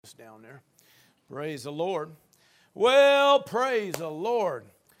this down there. Praise the Lord. Well, praise the Lord.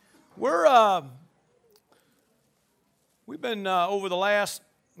 We've been over the last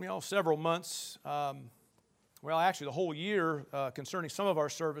several months, actually the whole year concerning some of our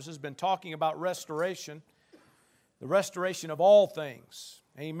services, been talking about restoration, the restoration of all things.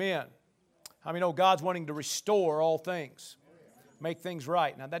 Amen. How many know God's wanting to restore all things, make things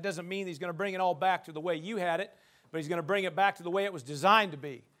right? Now that doesn't mean He's going to bring it all back to the way you had it, but He's going to bring it back to the way it was designed to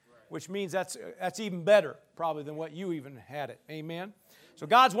be, which means that's even better probably than what you even had it. Amen. So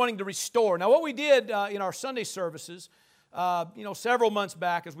God's wanting to restore. Now what we did in our Sunday services, several months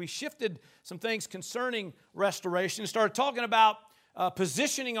back, as we shifted some things concerning restoration, started talking about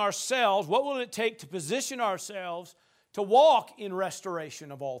positioning ourselves. What will it take to position ourselves to walk in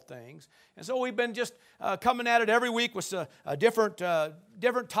restoration of all things? And so we've been just coming at it every week with a different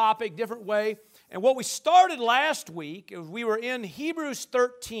topic, different way. And what we started last week is we were in Hebrews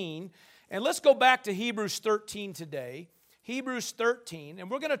 13, and let's go back to Hebrews 13 today. Hebrews 13, and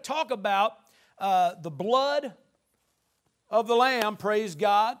we're going to talk about the blood of the Lamb, praise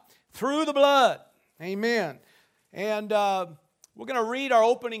God, through the blood. Amen. And we're going to read our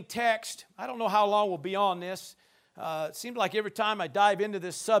opening text. I don't know how long we'll be on this. It seems like every time I dive into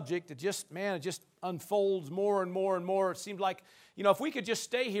this subject, it just unfolds more and more and more. It seems like, if we could just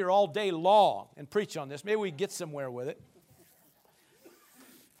stay here all day long and preach on this, maybe we'd get somewhere with it.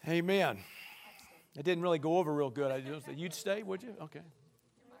 Amen. It didn't really go over real good. You'd stay, would you? Okay.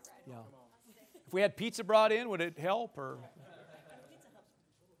 Yeah. If we had pizza brought in, would it help? Or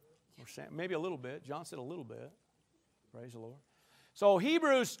maybe a little bit. John said a little bit. Praise the Lord. So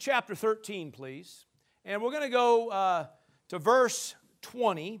Hebrews chapter 13, please. And we're going to go to verse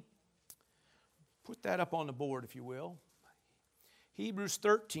 20. Put that up on the board, if you will. Hebrews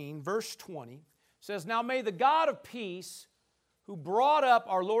 13, verse 20 says, "Now may the God of peace, who brought up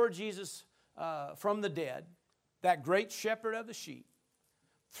our Lord Jesus from the dead, that great shepherd of the sheep,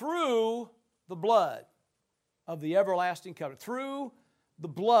 through the blood of the everlasting covenant," through the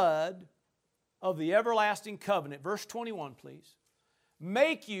blood of the everlasting covenant. Verse 21, please.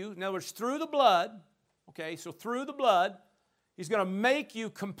 "Make you," in other words, through the blood, okay, so through the blood, He's going to make you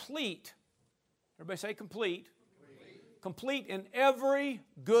complete. Everybody say complete. Complete in every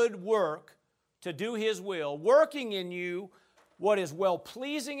good work to do His will, working in you what is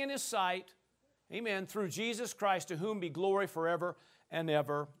well-pleasing in His sight. Amen. Through Jesus Christ, to whom be glory forever and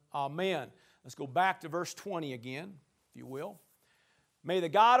ever. Amen. Let's go back to verse 20 again, if you will. "May the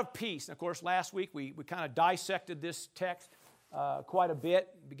God of peace," and of course last week we kind of dissected this text quite a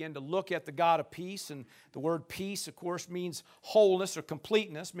bit, began to look at the God of peace, and the word peace, of course, means wholeness or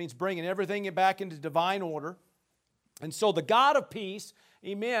completeness, means bringing everything back into divine order. And so the God of peace,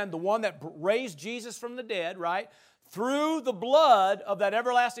 amen, the one that raised Jesus from the dead, right, through the blood of that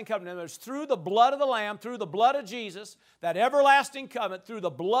everlasting covenant, in other words, through the blood of the Lamb, through the blood of Jesus, that everlasting covenant, through the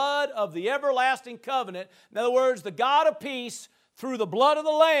blood of the everlasting covenant, in other words, the God of peace, through the blood of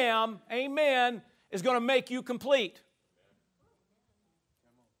the Lamb, amen, is going to make you complete.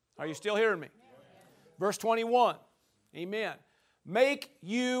 Are you still hearing me? Verse 21, amen. "Make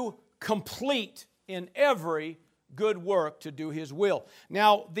you complete in every good work to do His will."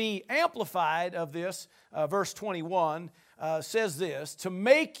 Now, the Amplified of this, verse 21, says this: "To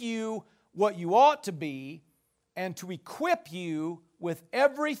make you what you ought to be, and to equip you with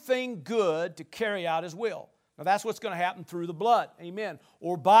everything good to carry out His will." Now, that's what's going to happen through the blood, amen,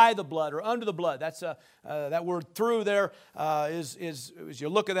 or by the blood, or under the blood. That's that word "through" there is as you're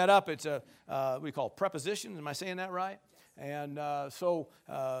looking that up, it's what we call preposition. Am I saying that right? And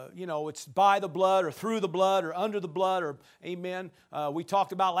it's by the blood, or through the blood, or under the blood, or amen. We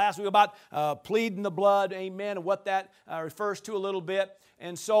talked about last week about pleading the blood, amen, and what that refers to a little bit.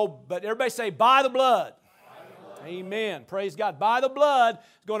 And so, but everybody say, by the blood. By the blood. Amen. Praise God. By the blood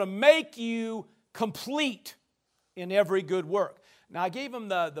is going to make you complete in every good work. Now, I gave them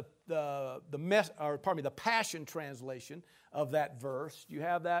the Passion Translation of that verse. Do you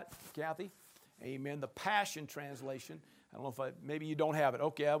have that, Kathy? Amen. The Passion Translation. I don't know if maybe you don't have it.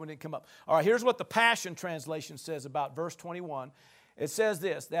 Okay, I wouldn't come up. All right, here's what the Passion Translation says about verse 21. It says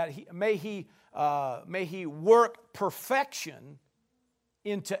this, that may he work perfection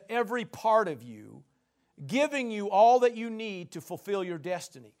into every part of you, giving you all that you need to fulfill your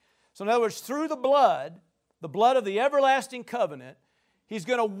destiny. So in other words, through the blood of the everlasting covenant, He's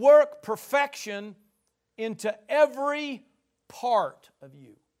going to work perfection into every part of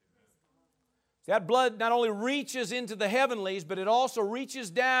you. That blood not only reaches into the heavenlies, but it also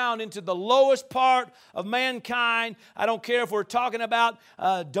reaches down into the lowest part of mankind. I don't care if we're talking about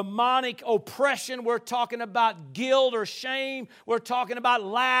demonic oppression, we're talking about guilt or shame, we're talking about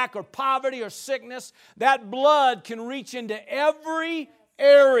lack or poverty or sickness. That blood can reach into every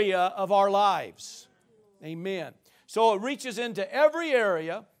area of our lives. Amen. So it reaches into every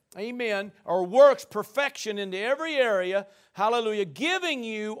area, amen, or works perfection into every area, hallelujah, giving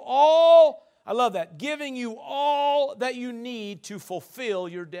you all, I love that, giving you all that you need to fulfill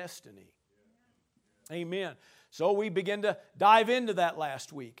your destiny. Amen. So we began to dive into that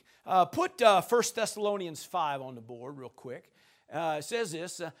last week. Put 1 Thessalonians 5 on the board real quick. It says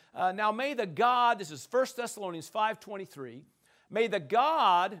this, now may the God, this is 1 Thessalonians 5:23, may the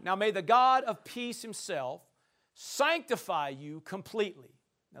God of peace Himself sanctify you completely.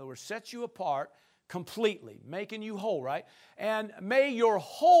 In other words, set you apart completely, making you whole, right? And may your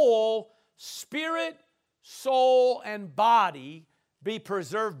whole spirit, soul, and body be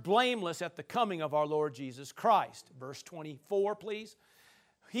preserved blameless at the coming of our Lord Jesus Christ. Verse 24, please.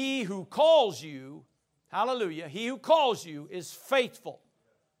 He who calls you, hallelujah, he who calls you is faithful,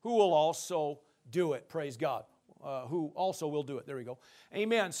 who will also do it. Praise God. Who also will do it. There we go.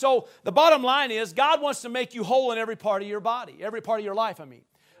 Amen. So the bottom line is God wants to make you whole in every part of your body, every part of your life, I mean.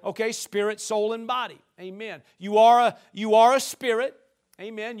 Okay, spirit, soul, and body. Amen. You are a spirit.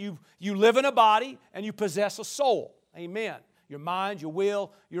 Amen. You live in a body and you possess a soul. Amen. Your mind, your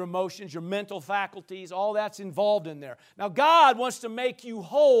will, your emotions, your mental faculties, all that's involved in there. Now God wants to make you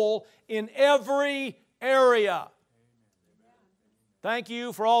whole in every area. Thank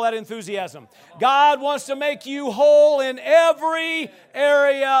you for all that enthusiasm. God wants to make you whole in every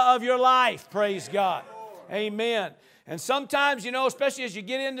area of your life. Praise God. Amen. And sometimes, especially as you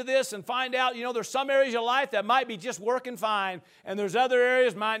get into this and find out, there's some areas of your life that might be just working fine, and there's other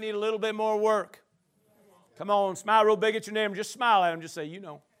areas might need a little bit more work. Come on, smile real big at your neighbor. Just smile at him. Just say,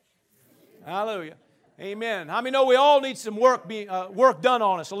 Hallelujah. Amen. How many know we all need some work done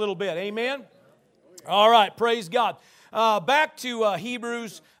on us a little bit? Amen. All right. Praise God. Back to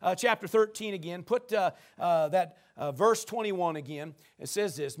Hebrews chapter 13 again. Put that verse 21 again. It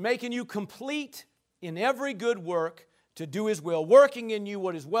says this, making you complete in every good work to do His will, working in you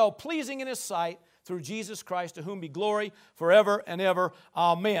what is well-pleasing in His sight through Jesus Christ, to whom be glory forever and ever.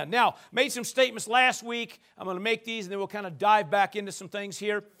 Amen. Now, made some statements last week. I'm going to make these and then we'll kind of dive back into some things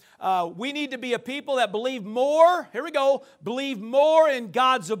here. We need to be a people that believe more, here we go, believe more in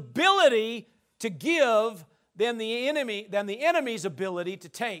God's ability to give than the enemy's ability to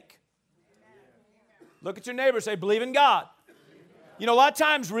take. Look at your neighbor and say, believe in God. A lot of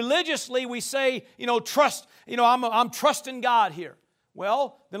times religiously we say, trust, I'm trusting God here.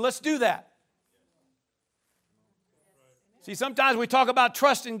 Well, then let's do that. See, sometimes we talk about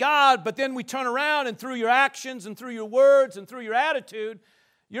trusting God, but then we turn around and through your actions and through your words and through your attitude,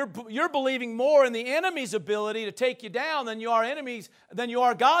 you're believing more in the enemy's ability to take you down than you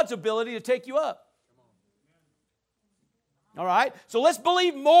are God's ability to take you up. All right? So let's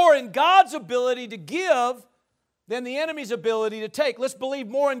believe more in God's ability to give than the enemy's ability to take. Let's believe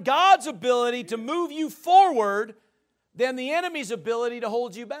more in God's ability to move you forward than the enemy's ability to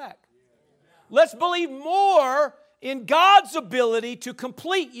hold you back. Let's believe more in God's ability to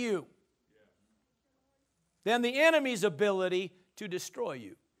complete you than the enemy's ability to destroy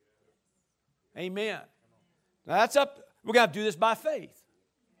you. Amen. Now that's up. We're going to have to do this by faith.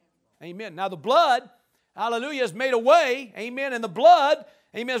 Amen. Now the blood, hallelujah, has made a way. Amen. And the blood,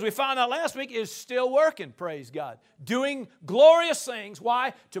 amen, as we found out last week, is still working, praise God. Doing glorious things.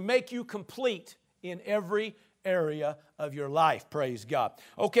 Why? To make you complete in every area of your life, praise God.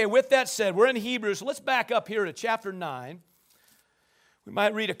 Okay, with that said, we're in Hebrews. So let's back up here to chapter 9. We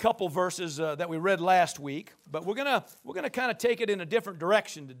might read a couple verses that we read last week, but we're gonna kind of take it in a different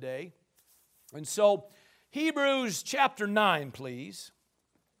direction today. And so, Hebrews chapter 9, please.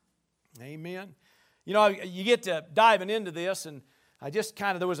 Amen. You get to diving into this, and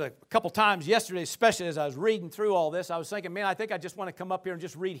there was a couple times yesterday, especially as I was reading through all this, I was thinking, man, I think I just want to come up here and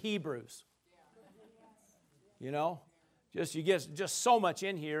just read Hebrews. You get just so much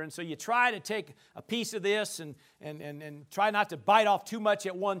in here, and so you try to take a piece of this and try not to bite off too much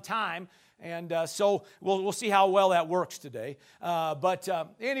at one time, and so we'll see how well that works today. But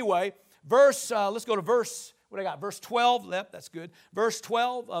anyway, let's go to verse. What I got? Verse 12. Yep, that's good. Verse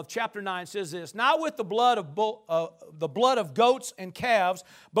 12 of chapter 9 says this: not with the blood of goats and calves,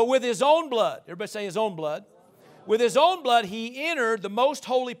 but with His own blood. Everybody say His own blood. With His own blood, He entered the most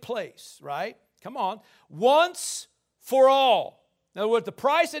holy place. Right? Come on. Once for all. In other words, the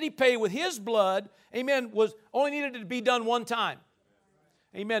price that He paid with His blood, amen, was only needed to be done one time.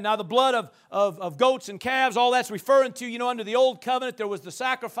 Amen. Now the blood of goats and calves, all that's referring to, under the old covenant, there was the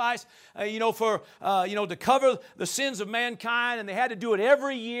sacrifice, to cover the sins of mankind, and they had to do it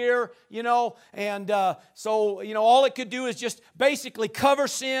every year, and so all it could do is just basically cover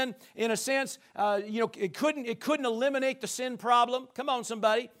sin in a sense. It couldn't eliminate the sin problem. Come on,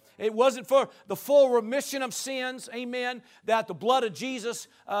 somebody. It wasn't for the full remission of sins, amen, that the blood of Jesus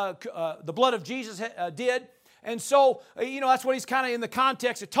did. And so, that's what he's kind of in the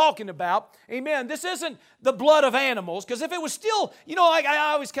context of talking about. Amen. This isn't the blood of animals, because if it was still,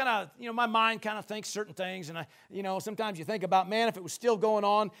 I always kind of, my mind kind of thinks certain things, and sometimes you think about, man, if it was still going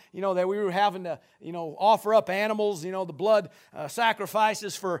on, that we were having to, offer up animals, the blood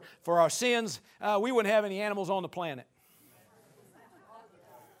sacrifices for our sins, we wouldn't have any animals on the planet.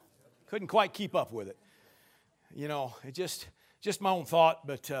 Couldn't quite keep up with it. It just my own thought,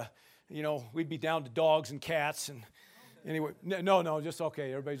 but we'd be down to dogs and cats, and anyway, no, just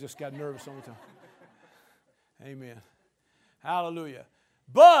okay. Everybody just got nervous all the time. Amen. Hallelujah.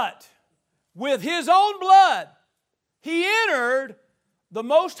 But with his own blood, he entered the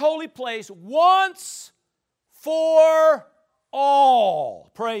most holy place once for all.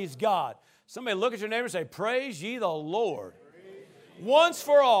 Praise God. Somebody look at your neighbor and say, praise ye the Lord. Once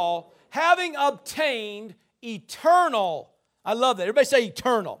for all, having obtained eternal, I love that. Everybody say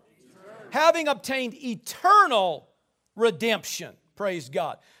eternal. Having obtained eternal redemption. Praise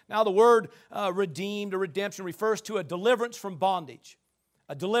God. Now the word redeemed or redemption refers to a deliverance from bondage.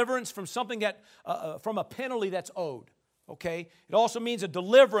 A deliverance from something from a penalty that's owed. Okay? It also means a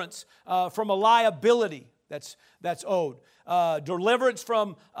deliverance from a liability that's owed. Deliverance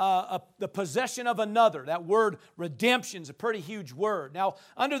from the possession of another. That word redemption is a pretty huge word. Now,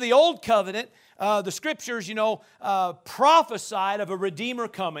 under the Old Covenant, the Scriptures, prophesied of a Redeemer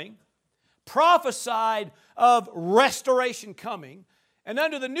coming, prophesied of restoration coming, and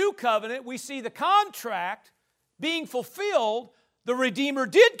under the New Covenant, we see the contract being fulfilled. The Redeemer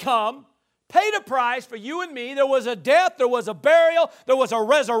did come, paid a price for you and me. There was a death, there was a burial, there was a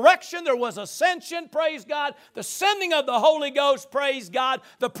resurrection, there was ascension, praise God. The sending of the Holy Ghost, praise God.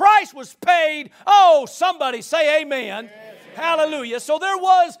 The price was paid. Oh, somebody say amen. Yes. Hallelujah. So there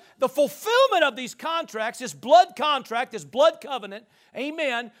was the fulfillment of these contracts, this blood contract, this blood covenant,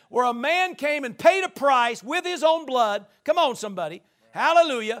 amen, where a man came and paid a price with his own blood. Come on, somebody.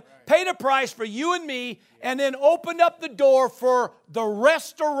 Hallelujah. Paid a price for you and me, and then opened up the door for the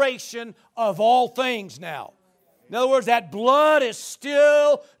restoration of all things now. In other words, that blood is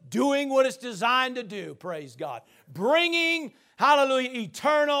still doing what it's designed to do, praise God. Bringing, hallelujah,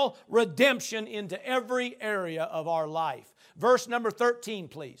 eternal redemption into every area of our life. Verse number 13,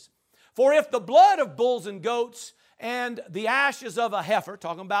 please. For if the blood of bulls and goats and the ashes of a heifer,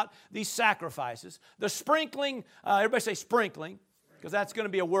 talking about these sacrifices, the sprinkling, everybody say sprinkling, because that's going to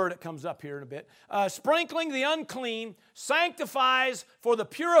be a word that comes up here in a bit. Sprinkling the unclean sanctifies for the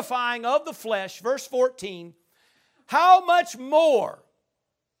purifying of the flesh. Verse 14. How much more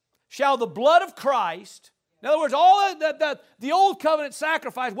shall the blood of Christ, in other words, all the old covenant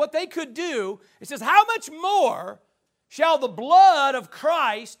sacrifice, what they could do, it says, how much more shall the blood of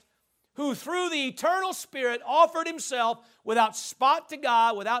Christ, who through the eternal Spirit offered himself without spot to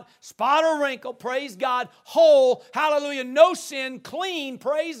God, without spot or wrinkle, praise God, whole, hallelujah, no sin, clean,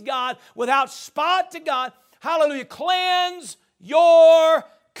 praise God, without spot to God, hallelujah, cleanse your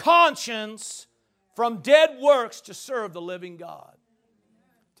conscience from dead works to serve the living God.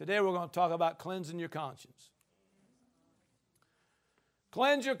 Today we're going to talk about cleansing your conscience.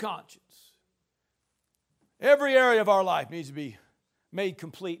 Cleanse your conscience. Every area of our life needs to be made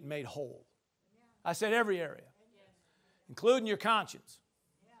complete and made whole. I said every area, including your conscience.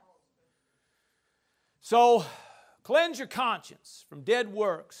 So, cleanse your conscience from dead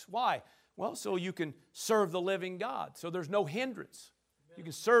works. Why? Well, so you can serve the living God. So there's no hindrance. You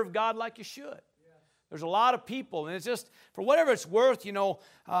can serve God like you should. There's a lot of people, and it's just, for whatever it's worth,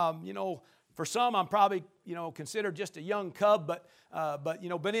 for some I'm probably, considered just a young cub, but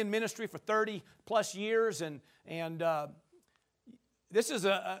been in ministry for 30 plus years, and this is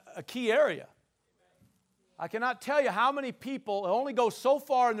a key area. I cannot tell you how many people only go so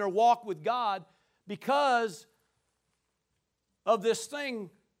far in their walk with God because of this thing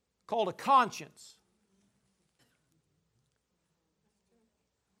called a conscience.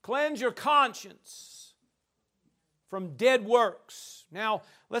 Cleanse your conscience from dead works. Now,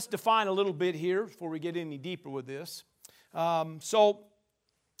 let's define a little bit here before we get any deeper with this. So,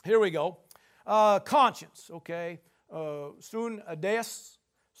 here we go. Conscience, okay. Sunaidesis,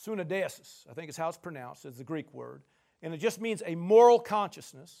 I think is how it's pronounced, is the Greek word. And it just means a moral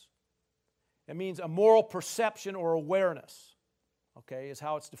consciousness. It means a moral perception or awareness. okay, is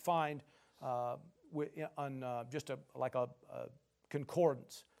how it's defined on like a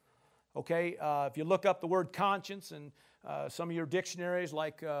concordance. Okay, if you look up the word conscience and some of your dictionaries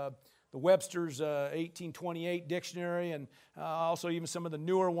like the Webster's 1828 dictionary and also even some of the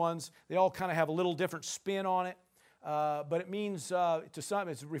newer ones, they all kind of have a little different spin on it. But it means, to some,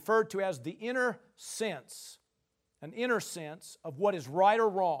 it's referred to as the inner sense, an inner sense of what is right or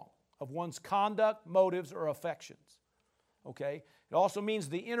wrong, of one's conduct, motives, or affections. Okay? It also means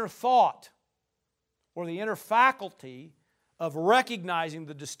the inner thought or the inner faculty of recognizing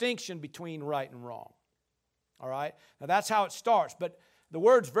the distinction between right and wrong. All right? Now that's how it starts. But the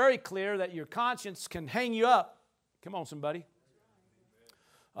word's very clear that your conscience can hang you up. Come on, somebody.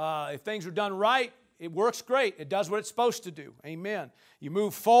 If things are done right, it works great. It does what it's supposed to do. Amen. You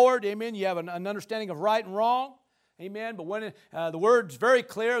move forward. Amen. You have an understanding of right and wrong. Amen. But when the word's very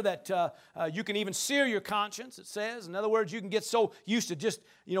clear that you can even sear your conscience, it says. In other words, you can get so used to just,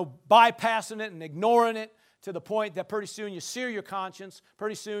 bypassing it and ignoring it to the point that pretty soon you sear your conscience.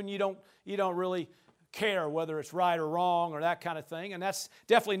 Pretty soon you don't really care whether it's right or wrong or that kind of thing. And that's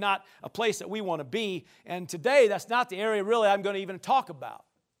definitely not a place that we want to be. And today, that's not the area really I'm going to even talk about.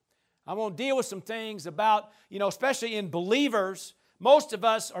 I'm going to deal with some things about, especially in believers, most of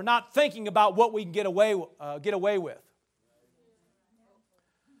us are not thinking about what we can get away with.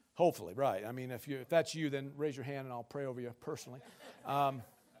 Hopefully, right. I mean, if that's you, then raise your hand and I'll pray over you personally.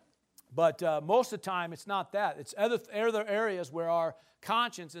 But most of the time, it's not that. It's other areas where our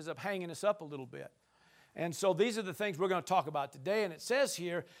conscience is hanging us up a little bit. And so these are the things we're going to talk about today. And it says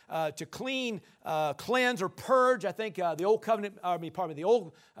here to cleanse or purge. I think the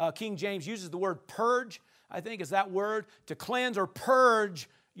old King James uses the word purge. I think is that word, to cleanse or purge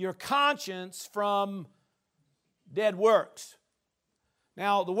your conscience from dead works.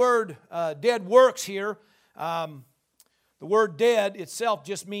 Now the word dead works here. The word dead itself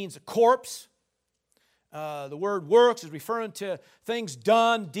just means a corpse. The word works is referring to things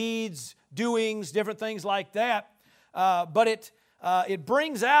done, deeds, doings, different things like that. But it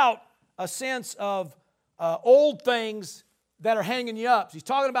brings out a sense of old things that are hanging you up. So he's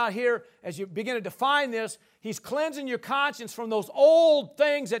talking about here, as you begin to define this, he's cleansing your conscience from those old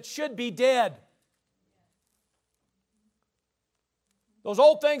things that should be dead. Those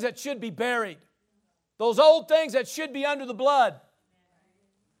old things that should be buried. Those old things that should be under the blood.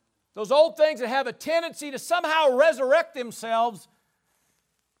 Those old things that have a tendency to somehow resurrect themselves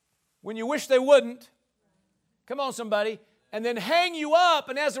when you wish they wouldn't. Come on, somebody. And then hang you up,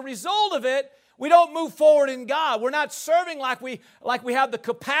 and as a result of it, we don't move forward in God. We're not serving like we have the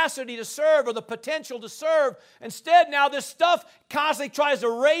capacity to serve or the potential to serve. Instead, now this stuff constantly tries to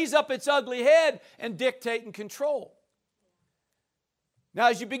raise up its ugly head and dictate and control. Now,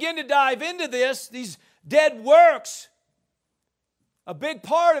 as you begin to dive into this, these dead works, a big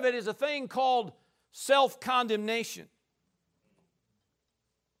part of it is a thing called self-condemnation.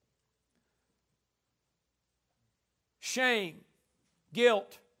 Shame,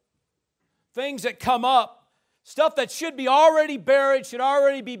 guilt, things that come up, stuff that should be already buried, should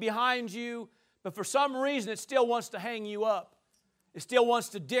already be behind you, but for some reason it still wants to hang you up. It still wants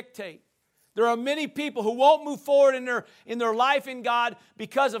to dictate. There are many people who won't move forward in their life in God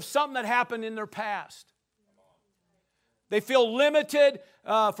because of something that happened in their past. They feel limited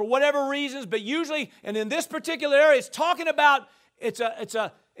for whatever reasons, but usually, and in this particular area, it's talking about it's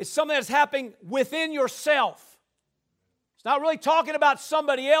something that's happening within yourself. It's not really talking about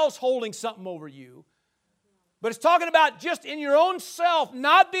somebody else holding something over you, but it's talking about just in your own self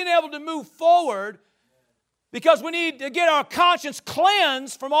not being able to move forward because we need to get our conscience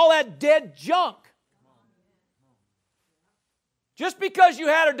cleansed from all that dead junk. Just because you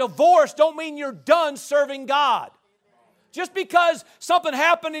had a divorce don't mean you're done serving God. Just because something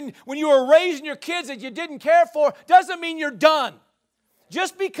happened when you were raising your kids that you didn't care for doesn't mean you're done.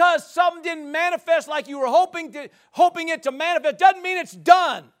 Just because something didn't manifest like you were hoping it to manifest doesn't mean it's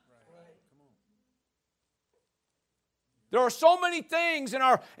done. There are so many things in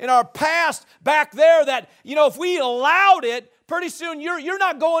our past back there that, if we allowed it, pretty soon you're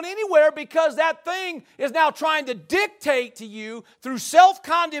not going anywhere because that thing is now trying to dictate to you through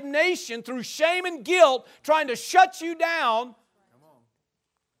self-condemnation, through shame and guilt, trying to shut you down.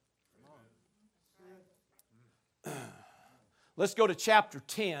 Let's go to chapter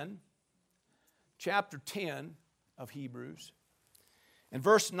 10 of Hebrews, and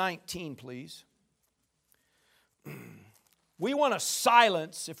verse 19, please. We want to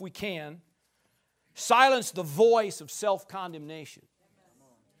silence, if we can, silence the voice of self-condemnation.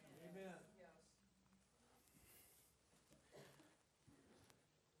 Amen.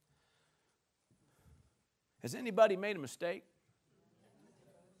 Has anybody made a mistake?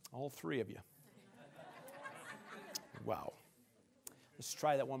 All three of you. Wow. Let's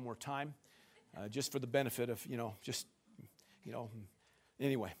try that one more time, just for the benefit of,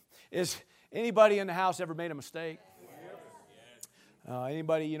 anyway. Is anybody in the house ever made a mistake?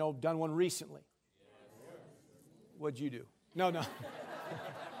 Anybody, done one recently? What'd you do? No. No,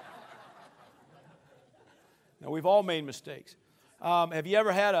 we've all made mistakes. Have you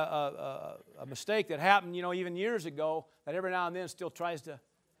ever had a mistake that happened, even years ago, that every now and then still tries to,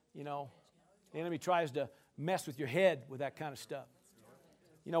 the enemy tries to mess with your head with that kind of stuff?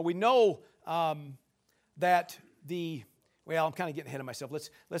 We know that I'm kind of getting ahead of myself.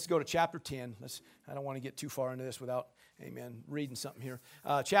 Let's go to chapter 10. I don't want to get too far into this without, reading something here.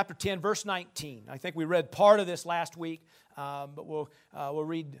 Chapter 10, verse 19. I think we read part of this last week, but we'll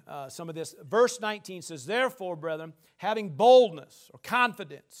read some of this. Verse 19 says, "Therefore, brethren, having boldness or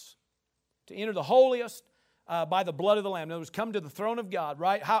confidence to enter the holiest by the blood of the Lamb." In other words, come to the throne of God,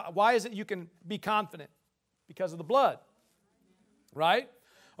 right? Why is it you can be confident? Because of the blood, right?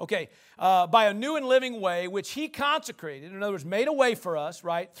 Okay, by a new and living way, which He consecrated, in other words, made a way for us,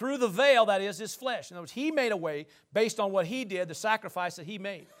 right, through the veil that is His flesh. In other words, He made a way based on what He did, the sacrifice that He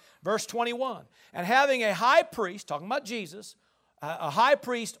made. Verse 21, "And having a high priest," talking about Jesus, a high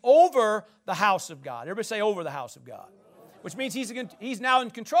priest over the house of God. Everybody say over the house of God. Which means He's now in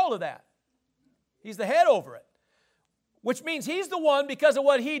control of that. He's the head over it. Which means He's the one, because of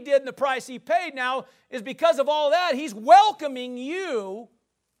what He did and the price He paid now, is because of all that, He's welcoming you.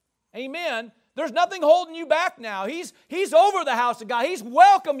 Amen. There's nothing holding you back now. He's over the house of God. He's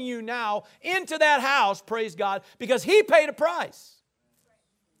welcoming you now into that house, praise God, because He paid a price.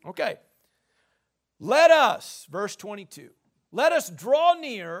 Okay. Let us, verse 22, let us draw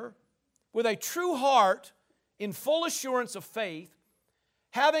near with a true heart in full assurance of faith,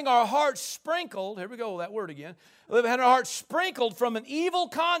 having our hearts sprinkled, here we go, that word again, having our hearts sprinkled from an evil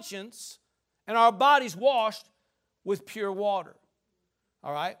conscience and our bodies washed with pure water.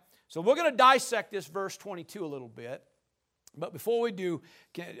 All right? So we're going to dissect this verse 22 a little bit. But before we do,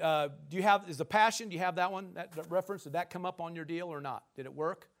 is the Passion, do you have that one, that reference? Did that come up on your deal or not? Did it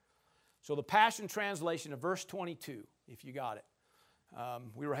work? So the Passion translation of verse 22, if you got it.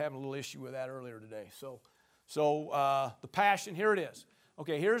 We were having a little issue with that earlier today. So the Passion, here it is.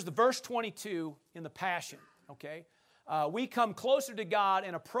 Okay, here's the verse 22 in the Passion, okay? We come closer to God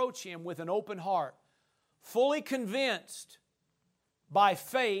and approach Him with an open heart, fully convinced by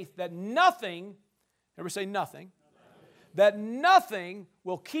faith that nothing, everybody say nothing, that nothing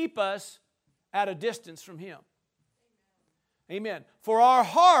will keep us at a distance from Him. Amen. For our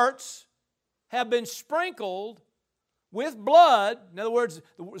hearts have been sprinkled with blood. In other words,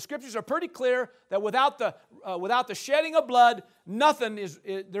 the Scriptures are pretty clear that without the shedding of blood,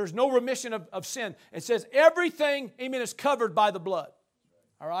 there's no remission of sin. It says everything, amen, is covered by the blood.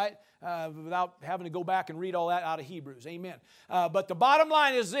 All right? Without having to go back and read all that out of Hebrews. Amen. But the bottom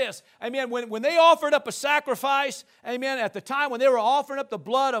line is this. Amen. When they offered up a sacrifice, amen, at the time when they were offering up the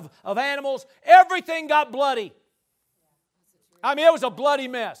blood of animals, everything got bloody. I mean, it was a bloody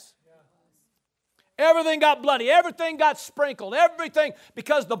mess. Everything got bloody. Everything got sprinkled. Everything,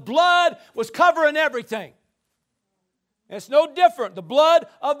 because the blood was covering everything. It's no different. The blood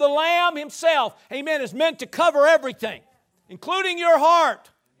of the Lamb Himself, amen, is meant to cover everything, including your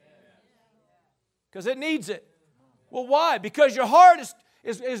heart. Because it needs it. Well, why? Because your heart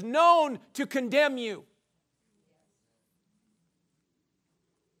is known to condemn you.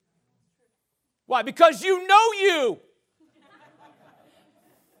 Why? Because you know you.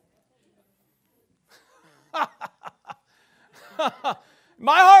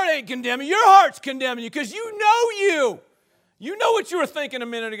 My heart ain't condemning you. Your heart's condemning you because you know you. You know what you were thinking a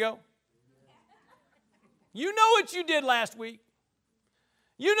minute ago. You know what you did last week.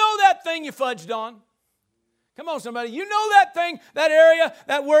 You know that thing you fudged on. Come on, somebody. You know that thing, that area,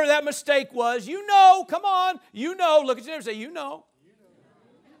 that where that mistake was. You know. Come on. You know. Look at you and say, you know.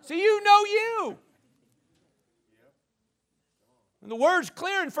 See, you know you. And the word's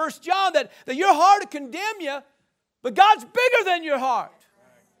clear in 1 John that your heart will condemn you, but God's bigger than your heart.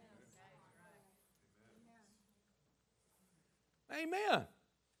 Amen.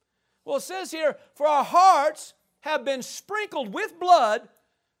 Well, it says here, for our hearts have been sprinkled with blood.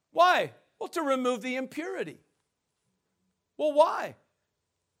 Why? Well, to remove the impurity. Well, why?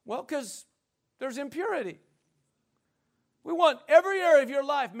 Well, because there's impurity. We want every area of your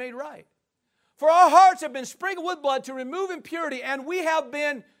life made right. For our hearts have been sprinkled with blood to remove impurity, and we have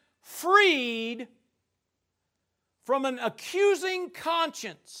been freed from an accusing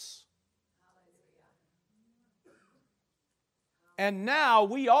conscience. And now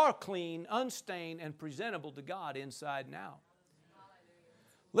we are clean, unstained, and presentable to God inside now.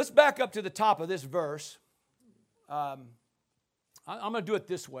 Let's back up to the top of this verse. I'm going to do it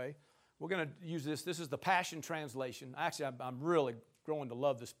this way. We're going to use this. This is the Passion Translation. Actually, I'm really growing to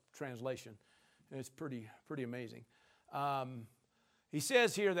love this translation. It's pretty amazing. He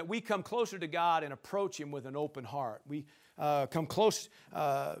says here that we come closer to God and approach Him with an open heart. We come close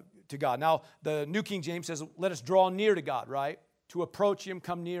to God. Now, the New King James says, let us draw near to God, right? To approach Him,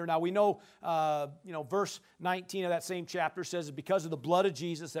 come near. Now, we know, verse 19 of that same chapter says, because of the blood of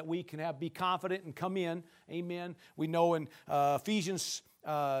Jesus that we can be confident and come in. Amen. We know in Ephesians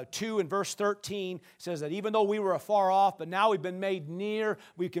 2 and verse 13 says that even though we were afar off, but now we've been made near.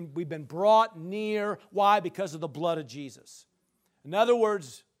 We've been brought near. Why? Because of the blood of Jesus. In other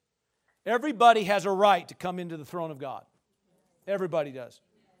words, everybody has a right to come into the throne of God. Everybody does.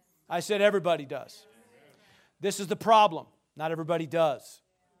 I said everybody does. This is the problem. Not everybody does.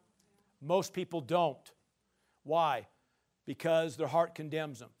 Most people don't. Why? Because their heart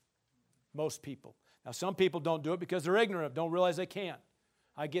condemns them. Most people. Now, some people don't do it because they're ignorant, don't realize they can't.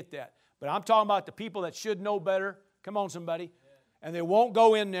 I get that. But I'm talking about the people that should know better. Come on, somebody. And they won't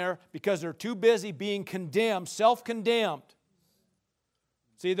go in there because they're too busy being condemned, self-condemned.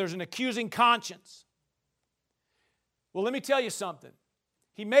 See, there's an accusing conscience. Well, let me tell you something.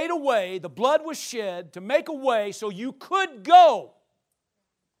 He made a way, the blood was shed to make a way so you could go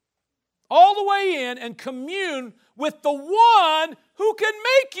all the way in and commune with the one who can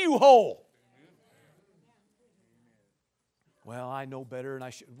make you whole. Well, I know better and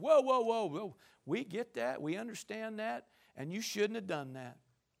I should. Whoa. We get that. We understand that. And you shouldn't have done that.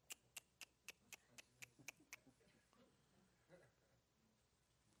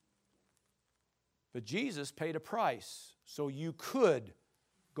 But Jesus paid a price so you could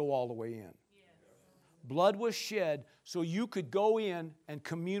go all the way in. Blood was shed so you could go in and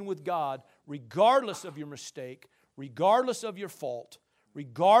commune with God regardless of your mistake, regardless of your fault,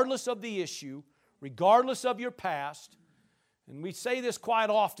 regardless of the issue, regardless of your past. And we say this quite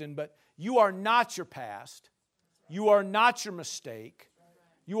often, but you are not your past. You are not your mistake.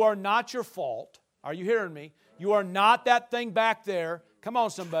 You are not your fault. Are you hearing me? You are not that thing back there. Come on,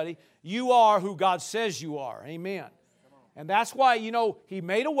 somebody. You are who God says you are. Amen. And that's why, He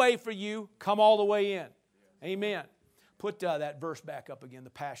made a way for you. Come all the way in. Amen. Put that verse back up again, the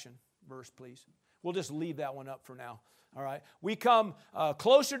Passion verse, please. We'll just leave that one up for now. All right. We come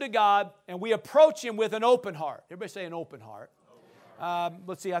closer to God and we approach Him with an open heart. Everybody say an open heart.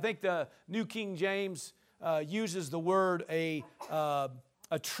 Let's see. I think the New King James uses the word a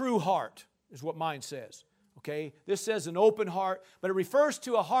true heart is what mine says. Okay, this says an open heart, but it refers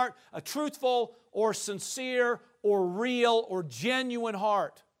to a heart, a truthful or sincere or real or genuine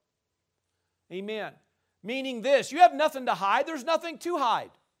heart. Amen. Meaning this, you have nothing to hide. There's nothing to hide.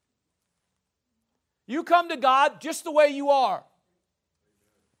 You come to God just the way you are.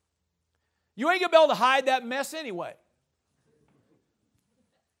 You ain't going to be able to hide that mess anyway.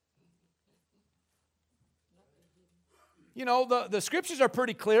 The scriptures are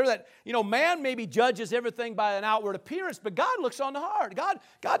pretty clear that, man maybe judges everything by an outward appearance, but God looks on the heart.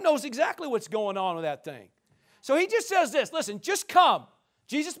 God knows exactly what's going on with that thing. So He just says this, listen, just come.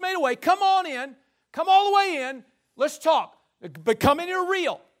 Jesus made a way. Come on in. Come all the way in. Let's talk. But come in here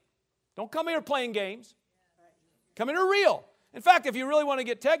real. Don't come here playing games. Come in here real. In fact, if you really want to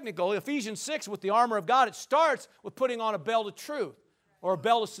get technical, Ephesians 6 with the armor of God, it starts with putting on a belt of truth or a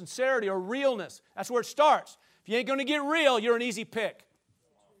belt of sincerity or realness. That's where it starts. If you ain't going to get real, you're an easy pick.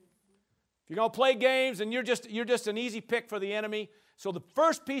 If you're going to play games, and you're just an easy pick for the enemy. So the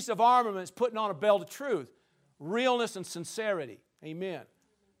first piece of armament is putting on a belt of truth, realness and sincerity. Amen.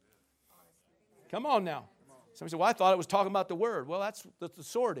 Come on now. Somebody said, well, I thought it was talking about the Word. Well, that's what the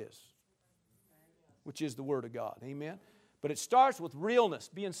sword is, which is the Word of God. Amen. But it starts with realness,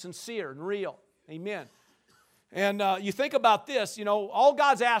 being sincere and real. Amen. And you think about this, all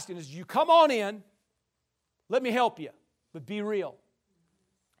God's asking is you come on in. Let me help you, but be real.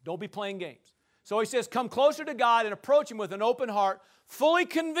 Don't be playing games. So He says, come closer to God and approach Him with an open heart, fully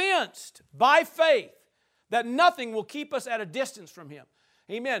convinced by faith that nothing will keep us at a distance from Him.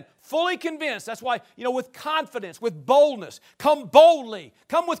 Amen. Fully convinced. That's why, with confidence, with boldness. Come boldly.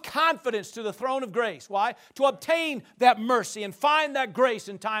 Come with confidence to the throne of grace. Why? To obtain that mercy and find that grace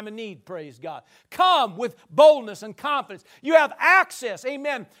in time of need. Praise God. Come with boldness and confidence. You have access.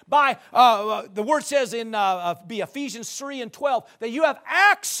 Amen. By, the word says in Ephesians 3 and 12, that you have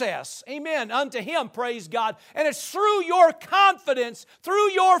access. Amen. Unto Him. Praise God. And it's through your confidence,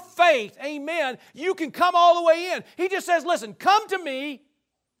 through your faith. Amen. You can come all the way in. He just says, listen, come to me.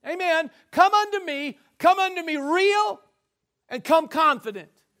 Amen. Come unto me real, and come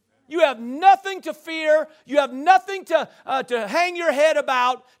confident. You have nothing to fear. You have nothing to hang your head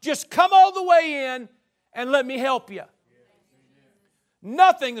about. Just come all the way in and let me help you.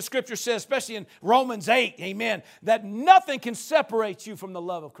 Nothing, the Scripture says, especially in Romans 8, amen, that nothing can separate you from the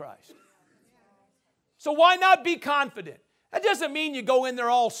love of Christ. So why not be confident? That doesn't mean you go in there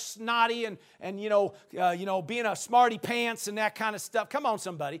all snotty and being a smarty pants and that kind of stuff. Come on,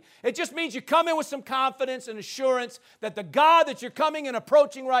 somebody. It just means you come in with some confidence and assurance that the God that you're coming and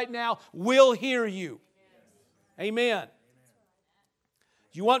approaching right now will hear you. Amen.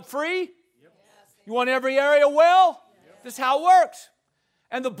 You want free? You want every area well? This is how it works.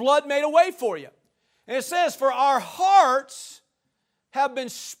 And the blood made a way for you. And it says, for our hearts have been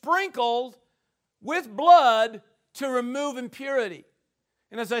sprinkled with blood to remove impurity.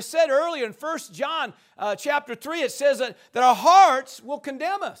 And as I said earlier in 1 John chapter 3, it says that our hearts will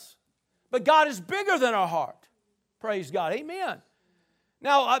condemn us. But God is bigger than our heart. Praise God. Amen.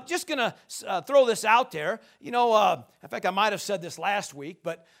 Now, I'm just going to throw this out there. In fact, I might have said this last week,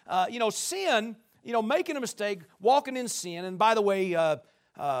 but, sin, making a mistake, walking in sin, and by the way,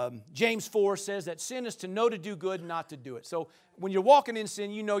 James 4 says that sin is to know to do good and not to do it. So when you're walking in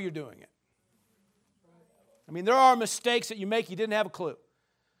sin, you know you're doing it. I mean, there are mistakes that you make you didn't have a clue.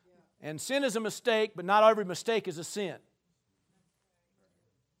 And sin is a mistake, but not every mistake is a sin.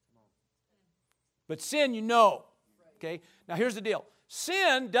 But sin, you know. Okay? Now, here's the deal.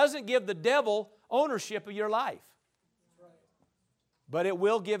 Sin doesn't give the devil ownership of your life. But it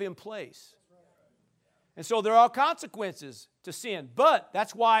will give him place. And so there are consequences to sin. But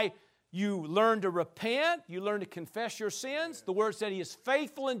that's why you learn to repent. You learn to confess your sins. The Word said He is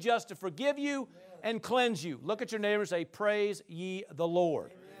faithful and just to forgive you and cleanse you. Look at your neighbor and say, praise ye the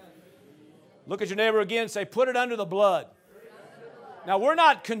Lord. Look at your neighbor again and say, put it under the blood. Now, we're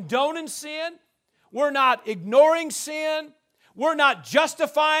not condoning sin. We're not ignoring sin. We're not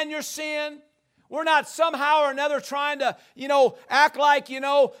justifying your sin. We're not somehow or another trying to, act like,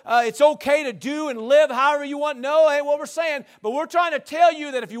 it's okay to do and live however you want. No, ain't what we're saying. But we're trying to tell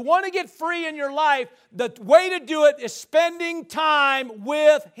you that if you want to get free in your life, the way to do it is spending time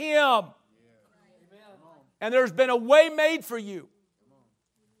with Him. And there's been a way made for you.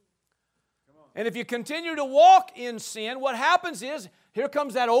 And if you continue to walk in sin, what happens is, here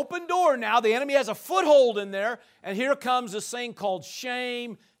comes that open door now. The enemy has a foothold in there. And here comes this thing called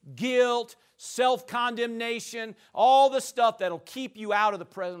shame, guilt, self-condemnation, all the stuff that'll keep you out of the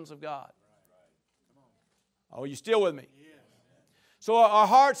presence of God. Oh, you still with me? So our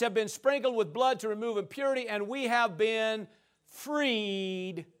hearts have been sprinkled with blood to remove impurity, and we have been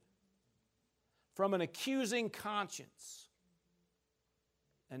freed from an accusing conscience.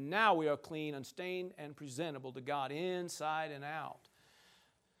 And now we are clean, unstained, and presentable to God inside and out.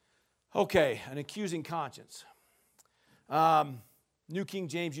 Okay, an accusing conscience. New King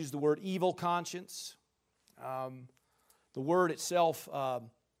James used the word evil conscience. The word itself,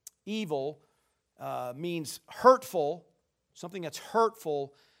 evil, means hurtful. Something that's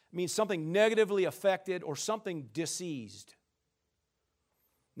hurtful means something negatively affected or something diseased.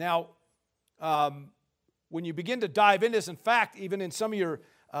 Now, when you begin to dive into this, in fact, even in some of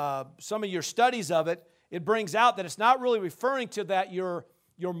your studies of it, it brings out that it's not really referring to that your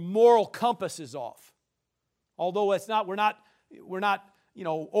moral compass is off. Although it's not, we're not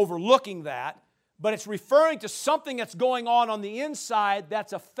overlooking that, but it's referring to something that's going on the inside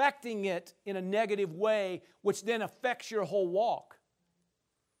that's affecting it in a negative way, which then affects your whole walk.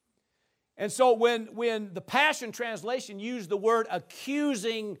 And so when the Passion Translation used the word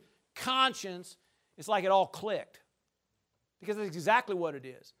accusing conscience, it's like it all clicked. Because that's exactly what it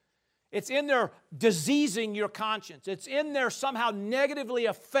is. It's in there diseasing your conscience. It's in there somehow negatively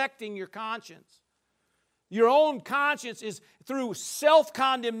affecting your conscience. Your own conscience is, through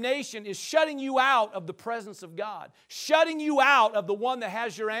self-condemnation, is shutting you out of the presence of God. Shutting you out of the one that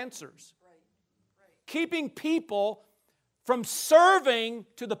has your answers. Keeping people from serving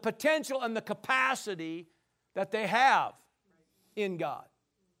to the potential and the capacity that they have in God.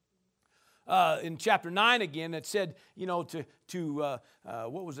 In chapter 9 again, it said, what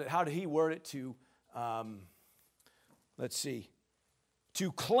was it? How did he word it?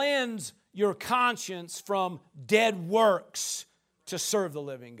 To cleanse your conscience from dead works to serve the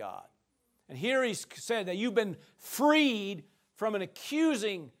living God. And here he said that you've been freed from an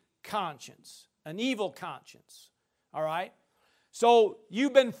accusing conscience, an evil conscience. All right? So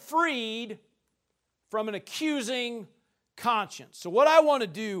you've been freed from an accusing conscience. So what I want to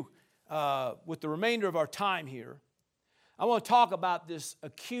do with the remainder of our time here, I want to talk about this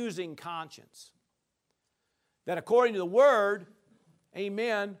accusing conscience. That according to the Word,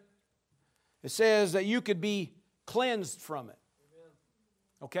 amen, it says that you could be cleansed from it.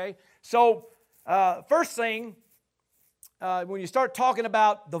 Okay? So, first thing, when you start talking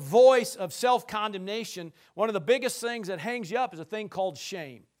about the voice of self-condemnation, one of the biggest things that hangs you up is a thing called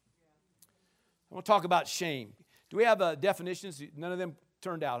shame. I want to talk about shame. Do we have definitions? None of them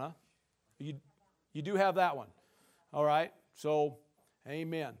turned out, huh? You do have that one. All right. So,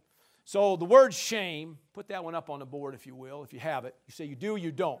 amen. So the word shame, put that one up on the board if you will, if you have it. You say you do,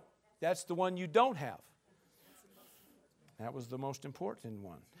 you don't. That's the one you don't have. That was the most important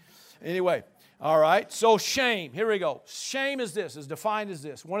one. Anyway, all right. So shame, here we go. Shame is this, is defined as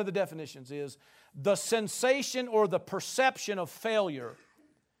this. One of the definitions is the sensation or the perception of failure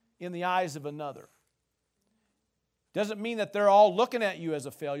in the eyes of another. Doesn't mean that they're all looking at you as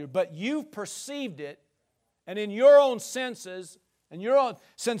a failure, but you've perceived it, and in your own senses and your own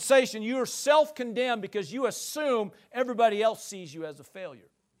sensation, you are self-condemned because you assume everybody else sees you as a failure.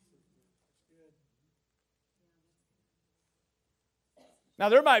 Now,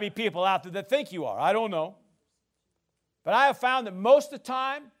 there might be people out there that think you are. I don't know. But I have found that most of the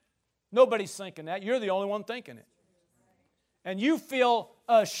time, nobody's thinking that. You're the only one thinking it. And you feel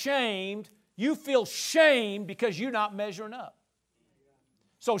ashamed. You feel shame because you're not measuring up.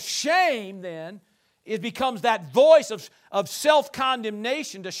 So shame, then, it becomes that voice of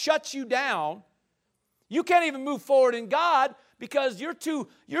self-condemnation to shut you down. You can't even move forward in God because you're too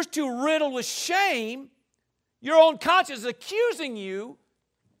riddled with shame. Your own conscience is accusing you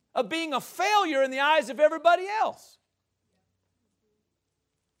of being a failure in the eyes of everybody else.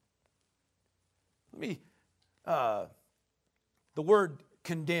 The word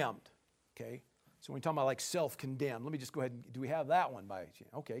condemned, okay? So when we talk about like self-condemned, let me just go ahead and, do we have that one by chance?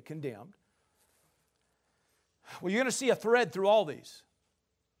 Okay, condemned. Well, you're going to see a thread through all these.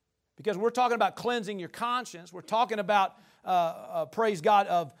 Because we're talking about cleansing your conscience. We're talking about, praise God,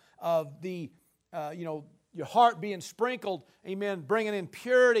 of the, your heart being sprinkled, amen, bringing in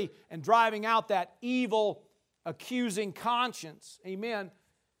purity and driving out that evil, accusing conscience, amen.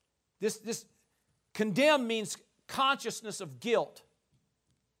 This condemn means consciousness of guilt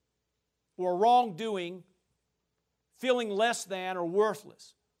or wrongdoing, feeling less than or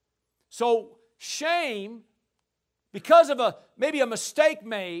worthless. So shame, because of maybe a mistake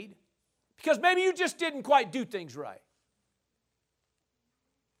made, because maybe you just didn't quite do things right.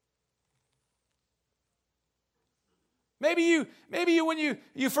 Maybe you when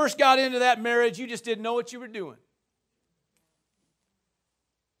you first got into that marriage, you just didn't know what you were doing.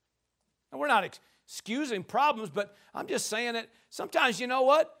 And we're not excusing problems, but I'm just saying that sometimes, you know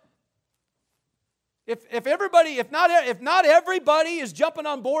what? If not everybody is jumping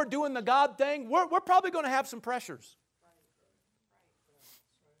on board doing the God thing, we're probably going to have some pressures.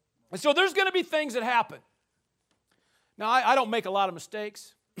 And so there's going to be things that happen. Now, I don't make a lot of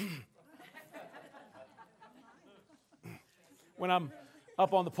mistakes. When I'm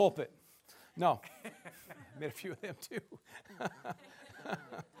up on the pulpit. No. I made a few of them too.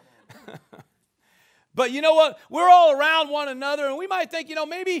 But you know what? We're all around one another, and we might think,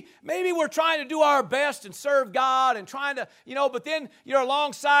 maybe we're trying to do our best and serve God and trying to, but then you're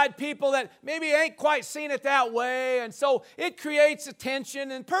alongside people that maybe ain't quite seen it that way, and so it creates a tension,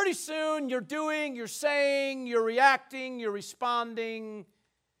 and pretty soon you're doing, you're saying, you're reacting, you're responding.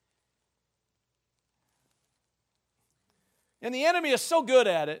 And the enemy is so good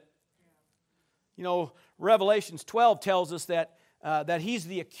at it. Revelations 12 tells us that he's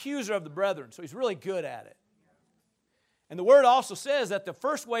the accuser of the brethren. So he's really good at it. And the word also says that the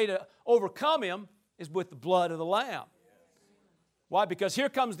first way to overcome him is with the blood of the Lamb. Why? Because here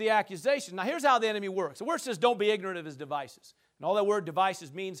comes the accusation. Now here's how the enemy works. The word says don't be ignorant of his devices. And all that word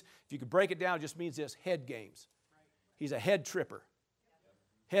devices means, if you could break it down, it just means this: head games. He's a head tripper.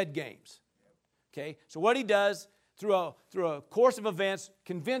 Head games. Okay? So what he does, through a course of events,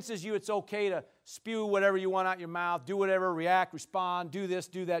 convinces you it's okay to spew whatever you want out your mouth, do whatever, react, respond, do this,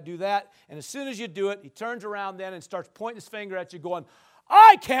 do that, do that. And as soon as you do it, he turns around then and starts pointing his finger at you going,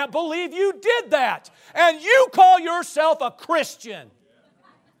 I can't believe you did that. And you call yourself a Christian.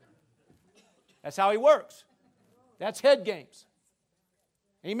 That's how he works. That's head games.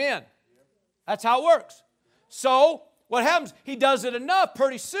 Amen. That's how it works. So what happens? He does it enough.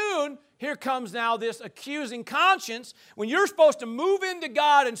 Pretty soon, here comes now this accusing conscience. When you're supposed to move into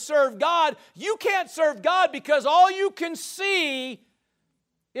God and serve God, you can't serve God because all you can see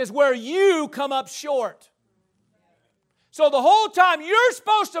is where you come up short. So the whole time you're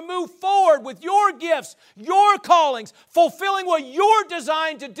supposed to move forward with your gifts, your callings, fulfilling what you're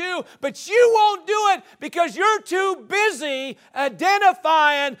designed to do, but you won't do it because you're too busy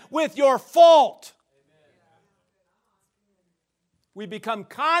identifying with your fault. We become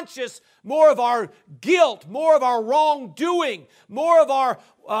conscious more of our guilt, more of our wrongdoing, more of our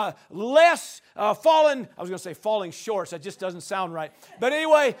less fallen, I was going to say falling shorts, that just doesn't sound right. But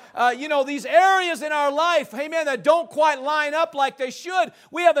anyway, these areas in our life, amen, that don't quite line up like they should,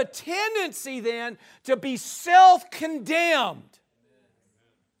 we have a tendency then to be self-condemned.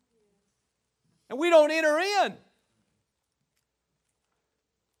 And we don't enter in,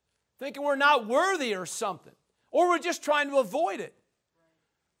 thinking we're not worthy or something, or we're just trying to avoid it.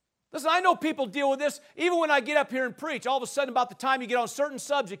 Listen, I know people deal with this. Even when I get up here and preach, all of a sudden about the time you get on a certain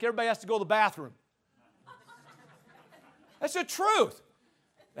subject, everybody has to go to the bathroom. That's the truth.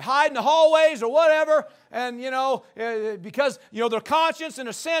 They hide in the hallways or whatever, and, because, their conscience, in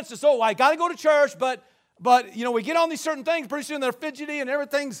a sense, is, I got to go to church, but, we get on these certain things, pretty soon they're fidgety and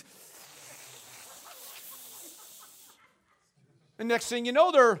everything's... And next thing you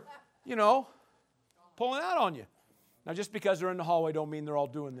know, they're, pulling out on you. Now, just because they're in the hallway don't mean they're all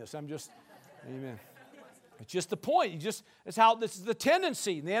doing this. Amen. It's just the point. It's how this is the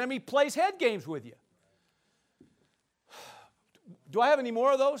tendency. The enemy plays head games with you. Do I have any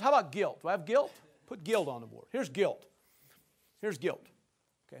more of those? How about guilt? Do I have guilt? Put guilt on the board. Here's guilt. Here's guilt.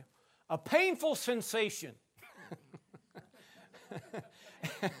 Okay. A painful sensation.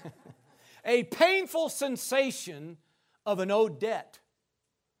 A painful sensation of an owed debt.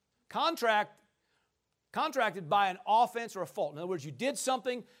 Contracted by an offense or a fault. In other words, you did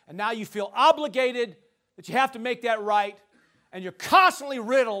something and now you feel obligated that you have to make that right, and you're constantly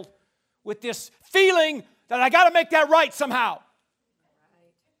riddled with this feeling that I got to make that right somehow.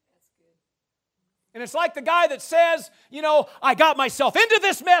 And it's like the guy that says, I got myself into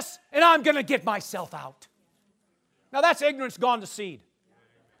this mess and I'm going to get myself out. Now that's ignorance gone to seed.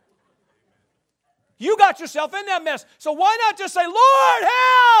 You got yourself in that mess. So why not just say, Lord,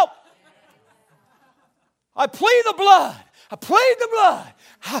 help! I plead the blood. I plead the blood.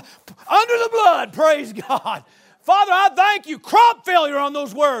 Under the blood, praise God. Father, I thank you. Crop failure on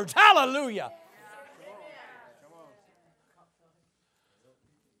those words. Hallelujah.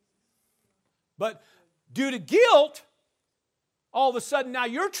 But due to guilt, all of a sudden now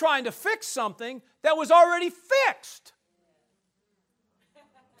you're trying to fix something that was already fixed.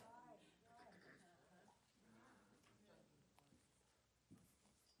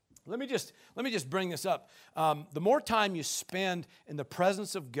 Let me just bring this up. The more time you spend in the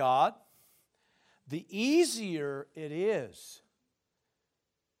presence of God, the easier it is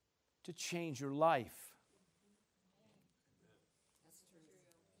to change your life.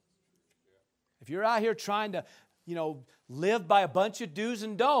 If you're out here trying to, live by a bunch of do's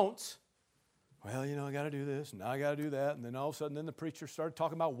and don'ts, well, I got to do this, and I got to do that, and then all of a sudden, then the preacher started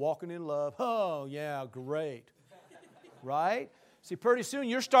talking about walking in love. Oh, yeah, great. Right? See, pretty soon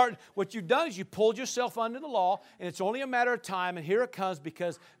what you've done is you pulled yourself under the law, and it's only a matter of time, and here it comes,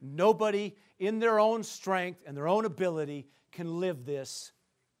 because nobody in their own strength and their own ability can live this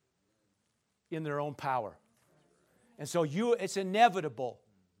in their own power. And so it's inevitable.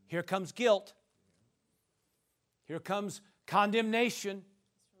 Here comes guilt. Here comes condemnation.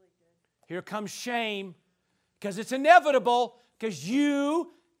 Here comes shame, because it's inevitable, because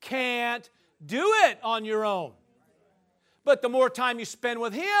you can't do it on your own. But the more time you spend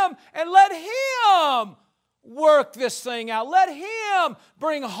with Him, and let Him work this thing out. Let Him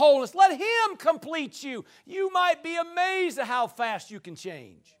bring wholeness. Let Him complete you. You might be amazed at how fast you can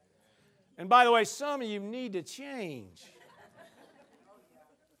change. And by the way, some of you need to change.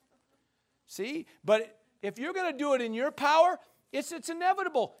 See? But if you're going to do it in your power, it's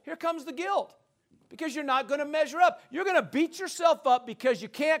inevitable. Here comes the guilt. Because you're not going to measure up. You're going to beat yourself up because you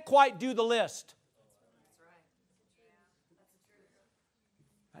can't quite do the list.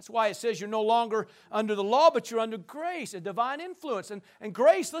 That's why it says you're no longer under the law, but you're under grace, a divine influence. And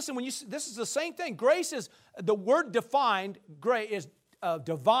grace, listen, this is the same thing. Grace is, the word defined, grace is a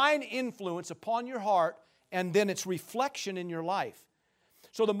divine influence upon your heart, and then its reflection in your life.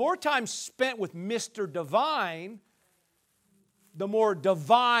 So the more time spent with Mr. Divine, the more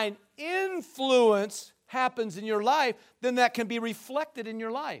divine influence happens in your life, then that can be reflected in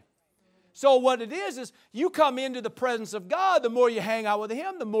your life. So what it is you come into the presence of God, the more you hang out with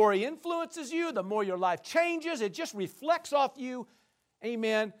Him, the more He influences you, the more your life changes. It just reflects off you.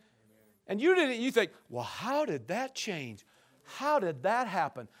 Amen. And you think, well, how did that change? How did that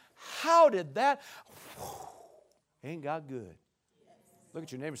happen? How did that? Ain't God good? Look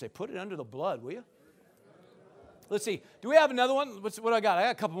at your neighbor and say, put it under the blood, will you? Let's see. Do we have another one? What do I got? I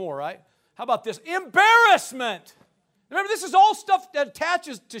got a couple more, right? How about this? Embarrassment. Remember, this is all stuff that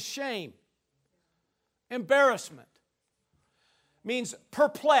attaches to shame. Embarrassment means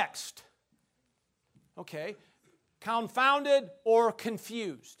perplexed. Okay. confounded or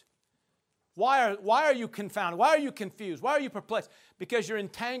confused. Why are you confounded? Why are you confused? Why are you perplexed? Because you're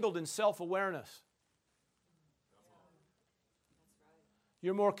entangled in self-awareness.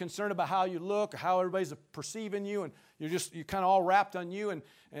 You're more concerned about how you look, or how everybody's perceiving you, and you're kind of all wrapped on you,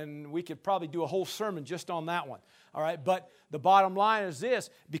 and we could probably do a whole sermon just on that one. All right, but the bottom line is this: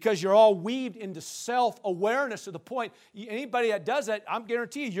 because you're all weaved into self-awareness to the point, anybody that does that, I'm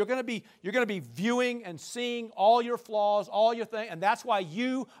guaranteed you're going to be viewing and seeing all your flaws, all your things, and that's why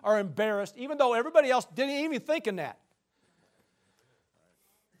you are embarrassed, even though everybody else didn't even think in that.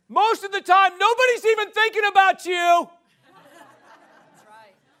 Most of the time, nobody's even thinking about you.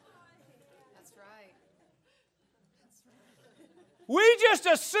 We just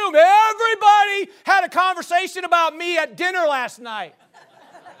assume everybody had a conversation about me at dinner last night.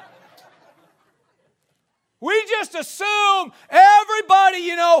 We just assume everybody,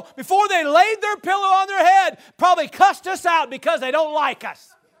 before they laid their pillow on their head, probably cussed us out because they don't like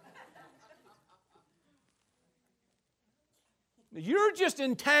us. You're just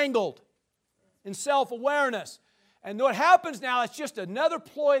entangled in self-awareness. And what happens now, it's just another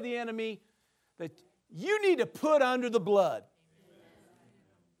ploy of the enemy that you need to put under the blood.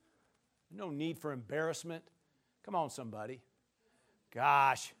 No need for embarrassment. Come on, somebody.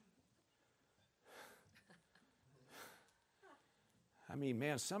 Gosh. I mean,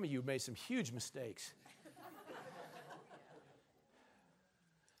 man, some of you made some huge mistakes.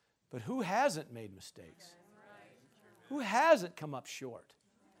 But who hasn't made mistakes? Who hasn't come up short?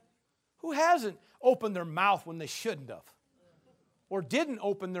 Who hasn't opened their mouth when they shouldn't have? Or didn't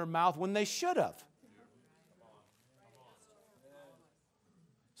open their mouth when they should have?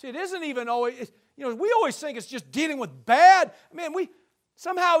 See, it isn't even always, we always think it's just dealing with bad. Man, we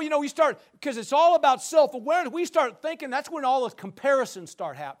start, because it's all about self-awareness, we start thinking that's when all those comparisons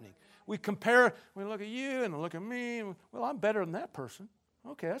start happening. We compare, we look at you and look at me, and, well, I'm better than that person.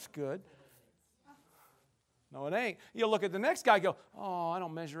 Okay, that's good. No, it ain't. You look at the next guy and go, oh, I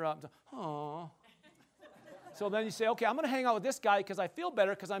don't measure up. Oh. So then you say, okay, I'm going to hang out with this guy because I feel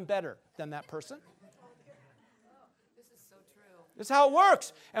better because I'm better than that person. That's how it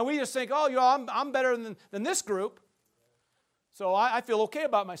works. And we just think, oh, I'm better than this group. So I feel okay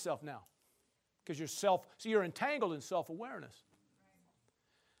about myself now. Because you're entangled in self-awareness.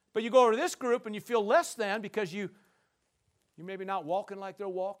 But you go over to this group and you feel less than because you're maybe not walking like they're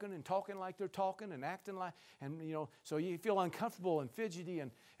walking and talking like they're talking and acting like, and so you feel uncomfortable and fidgety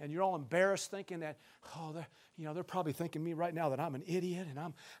and you're all embarrassed thinking that, they're probably thinking me right now that I'm an idiot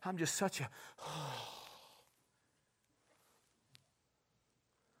and I'm just such a,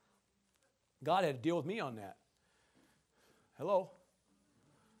 God had to deal with me on that. Hello?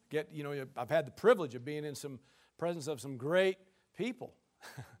 I've had the privilege of being in some presence of some great people.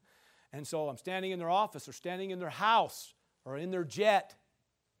 And so I'm standing in their office or standing in their house or in their jet.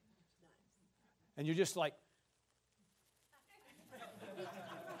 And you're just like,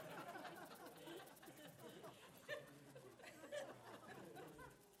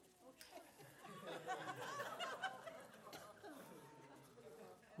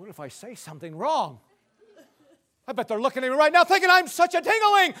 what if I say something wrong? I bet they're looking at me right now thinking I'm such a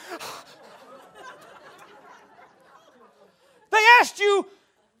ding-a-ling. They asked you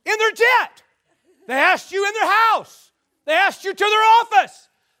in their jet. They asked you in their house. They asked you to their office.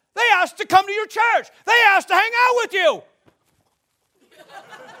 They asked to come to your church. They asked to hang out with you.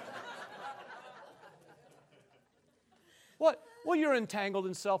 What? Well, you're entangled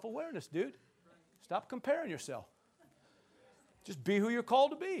in self-awareness, dude. Stop comparing yourself. Just be who you're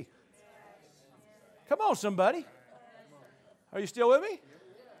called to be. Come on, somebody. Are you still with me?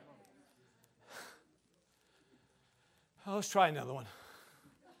 Oh, let's try another one.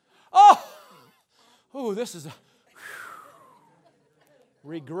 Oh, this is a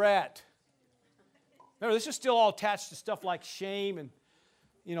regret. Remember, this is still all attached to stuff like shame and,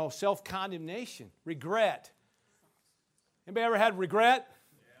 self-condemnation. Regret. Anybody ever had regret?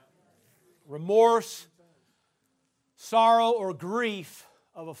 Remorse? Sorrow or grief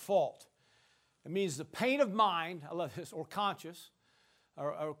of a fault. It means the pain of mind, I love this, or conscious,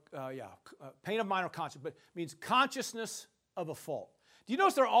 pain of mind or conscious, but it means consciousness of a fault. Do you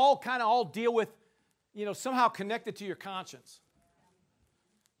notice they're all deal with, somehow connected to your conscience?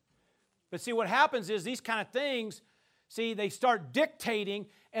 But see, what happens is these kind of things, they start dictating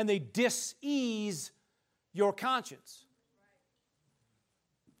and they dis-ease your conscience.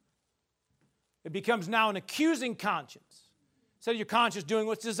 It becomes now an accusing conscience instead of your conscience doing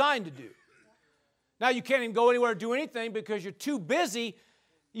what's designed to do. Now you can't even go anywhere or do anything because you're too busy.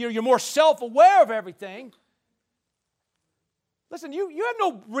 You're more self-aware of everything. Listen, you have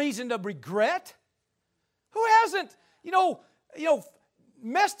no reason to regret. Who hasn't,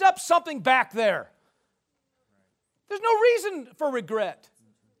 messed up something back there? There's no reason for regret.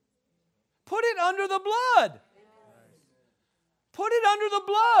 Put it under the blood. Put it under the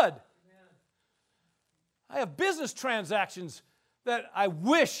blood. I have business transactions that I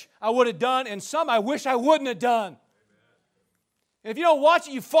wish I would have done, and some I wish I wouldn't have done. And if you don't watch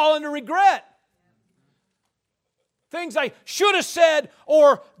it, you fall into regret. Things I should have said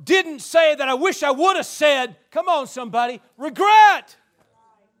or didn't say that I wish I would have said. Come on, somebody. Regret.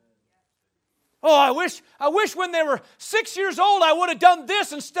 Oh, I wish when they were 6 years old I would have done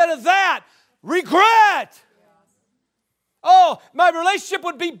this instead of that. Regret. Oh, my relationship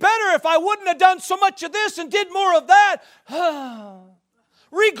would be better if I wouldn't have done so much of this and did more of that.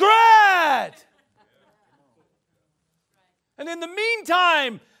 Regret. And in the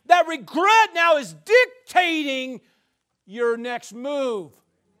meantime, that regret now is dictating your next move.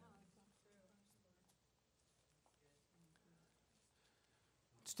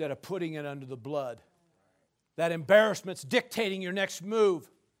 Instead of putting it under the blood. That embarrassment's dictating your next move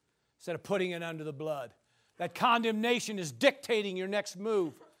instead of putting it under the blood. That condemnation is dictating your next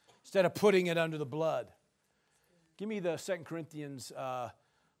move instead of putting it under the blood. Give me the 2 Corinthians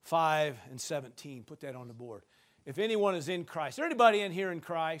 5 and 17. Put that on the board. If anyone is in Christ. Is there anybody in here in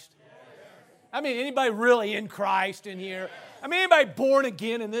Christ? I mean, anybody really in Christ in here? I mean, anybody born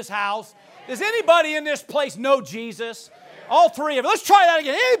again in this house? Does anybody in this place know Jesus? All three of us. Let's try that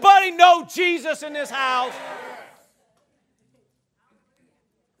again. Anybody know Jesus in this house?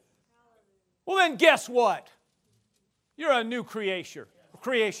 Well, then guess what? You're a new creation.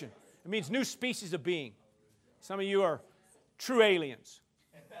 It means new species of being. Some of you are true aliens.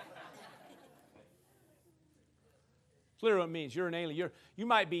 It's literally what it means. You're an alien. You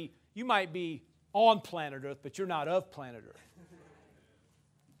might be on planet Earth, but you're not of planet Earth.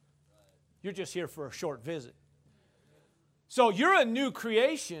 You're just here for a short visit. So you're a new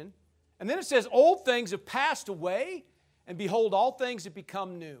creation, and then it says, old things have passed away, and behold, all things have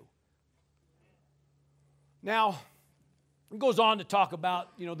become new. Now, it goes on to talk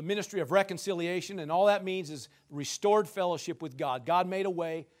about, the ministry of reconciliation, and all that means is restored fellowship with God. God made a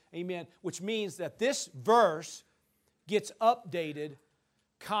way, amen, which means that this verse gets updated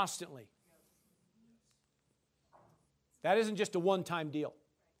constantly. That isn't just a one-time deal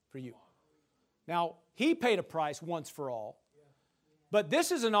for you. Now, He paid a price once for all, but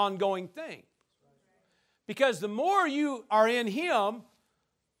this is an ongoing thing. Because the more you are in Him,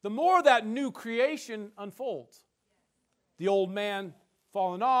 the more that new creation unfolds. The old man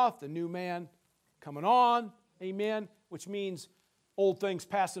falling off, the new man coming on, amen, which means old things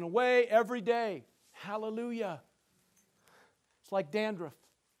passing away every day. Hallelujah. It's like dandruff.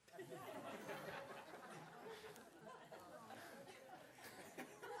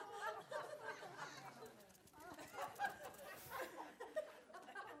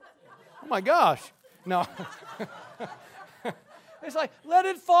 Oh my gosh. No. It's like, let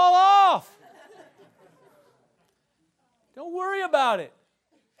it fall off. Don't worry about it.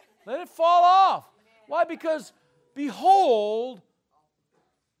 Let it fall off. Why? Because, behold,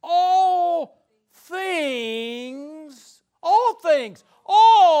 all things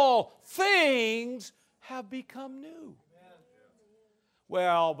have become new.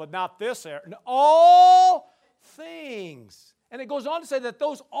 Well, but not this era. All things. And it goes on to say that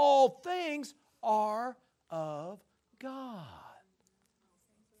those all things are of God.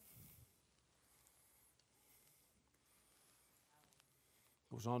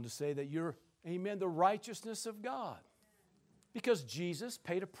 Goes on to say that you're, amen, the righteousness of God. Because Jesus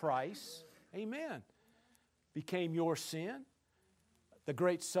paid a price, amen, became your sin. The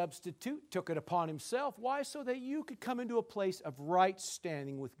great substitute took it upon Himself. Why? So that you could come into a place of right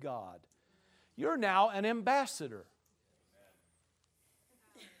standing with God. You're now an ambassador.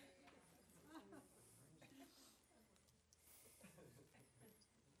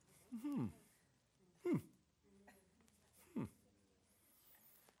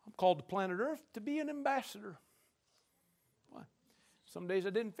 I'm called to planet Earth to be an ambassador. Why? Some days I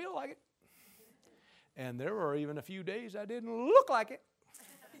didn't feel like it. And there were even a few days I didn't look like it.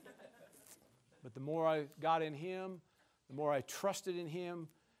 But the more I got in Him, the more I trusted in Him,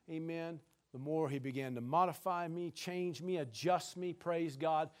 amen, the more He began to modify me, change me, adjust me, praise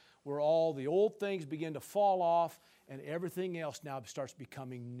God, where all the old things begin to fall off and everything else now starts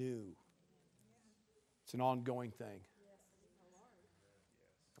becoming new. It's an ongoing thing.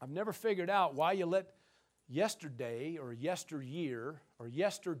 I've never figured out why you let yesterday or yesteryear or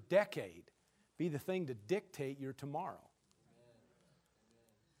yesterdecade be the thing to dictate your tomorrow.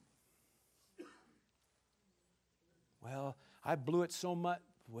 Well, I blew it so much.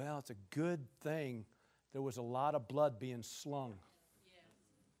 Well, it's a good thing there was a lot of blood being slung.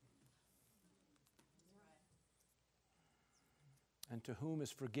 And to whom is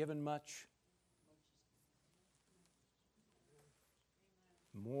forgiven much,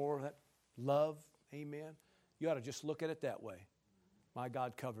 more that love, amen. You ought to just look at it that way. My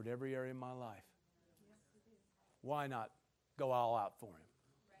God covered every area of my life. Why not go all out for Him?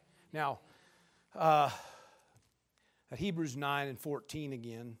 Now, at Hebrews 9 and 14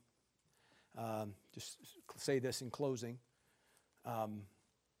 again, just say this in closing.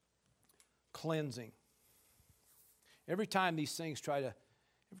 Cleansing. Every time these things try to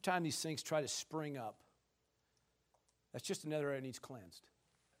spring up, that's just another area that needs cleansed.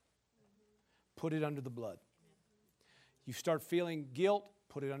 Put it under the blood. You start feeling guilt,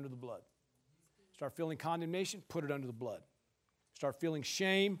 put it under the blood. Start feeling condemnation, put it under the blood. Start feeling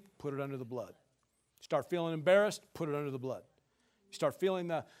shame, put it under the blood. Start feeling embarrassed, put it under the blood. Start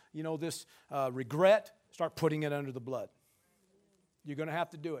feeling this regret, start putting it under the blood. You're going to have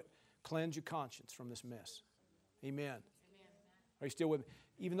to do it. Cleanse your conscience from this mess. Amen. Are you still with me?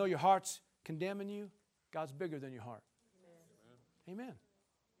 Even though your heart's condemning you, God's bigger than your heart. Amen.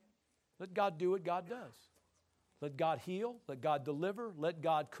 Let God do what God does. Let God heal. Let God deliver. Let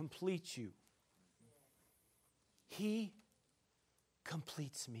God complete you. He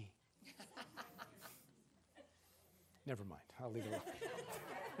completes me. Never mind. I'll leave it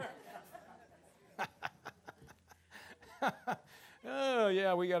alone. Oh,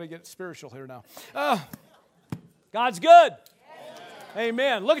 yeah, we got to get spiritual here now. God's good.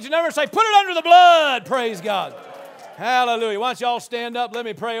 Amen. Look at your neighbor and say, put it under the blood. Praise God. Hallelujah. Why don't you all stand up? Let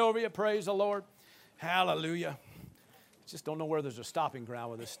me pray over you. Praise the Lord. Hallelujah. Just don't know where there's a stopping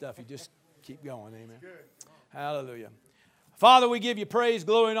ground with this stuff. You just keep going. Amen. Hallelujah. Father, we give you praise,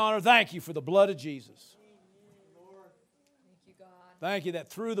 glory, and honor. Thank you for the blood of Jesus. Thank you, God. Thank you that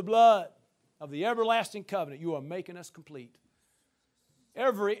through the blood of the everlasting covenant, you are making us complete.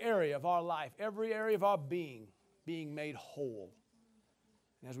 Every area of our life, every area of our being made whole.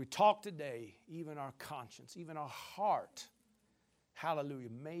 And as we talk today, even our conscience, even our heart, hallelujah,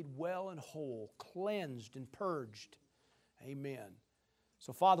 made well and whole, cleansed and purged. Amen.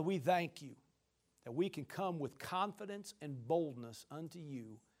 So, Father, we thank you that we can come with confidence and boldness unto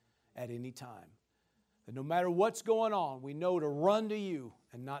you at any time. That no matter what's going on, we know to run to you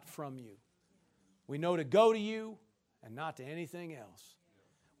and not from you. We know to go to you and not to anything else.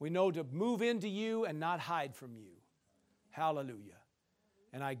 We know to move into you and not hide from you. Hallelujah.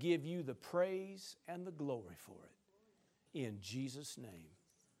 And I give you the praise and the glory for it. In Jesus' name.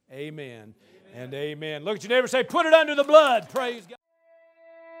 Amen, and amen. Look at your neighbor and say, put it under the blood. Praise God.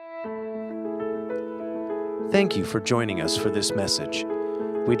 Thank you for joining us for this message.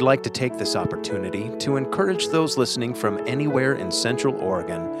 We'd like to take this opportunity to encourage those listening from anywhere in Central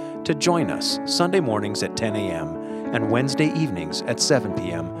Oregon to join us Sunday mornings at 10 a.m. and Wednesday evenings at 7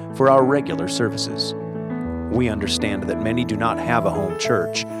 p.m. for our regular services. We understand that many do not have a home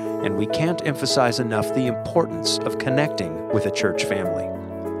church, and we can't emphasize enough the importance of connecting with a church family.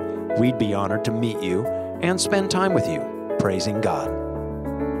 We'd be honored to meet you and spend time with you, praising God.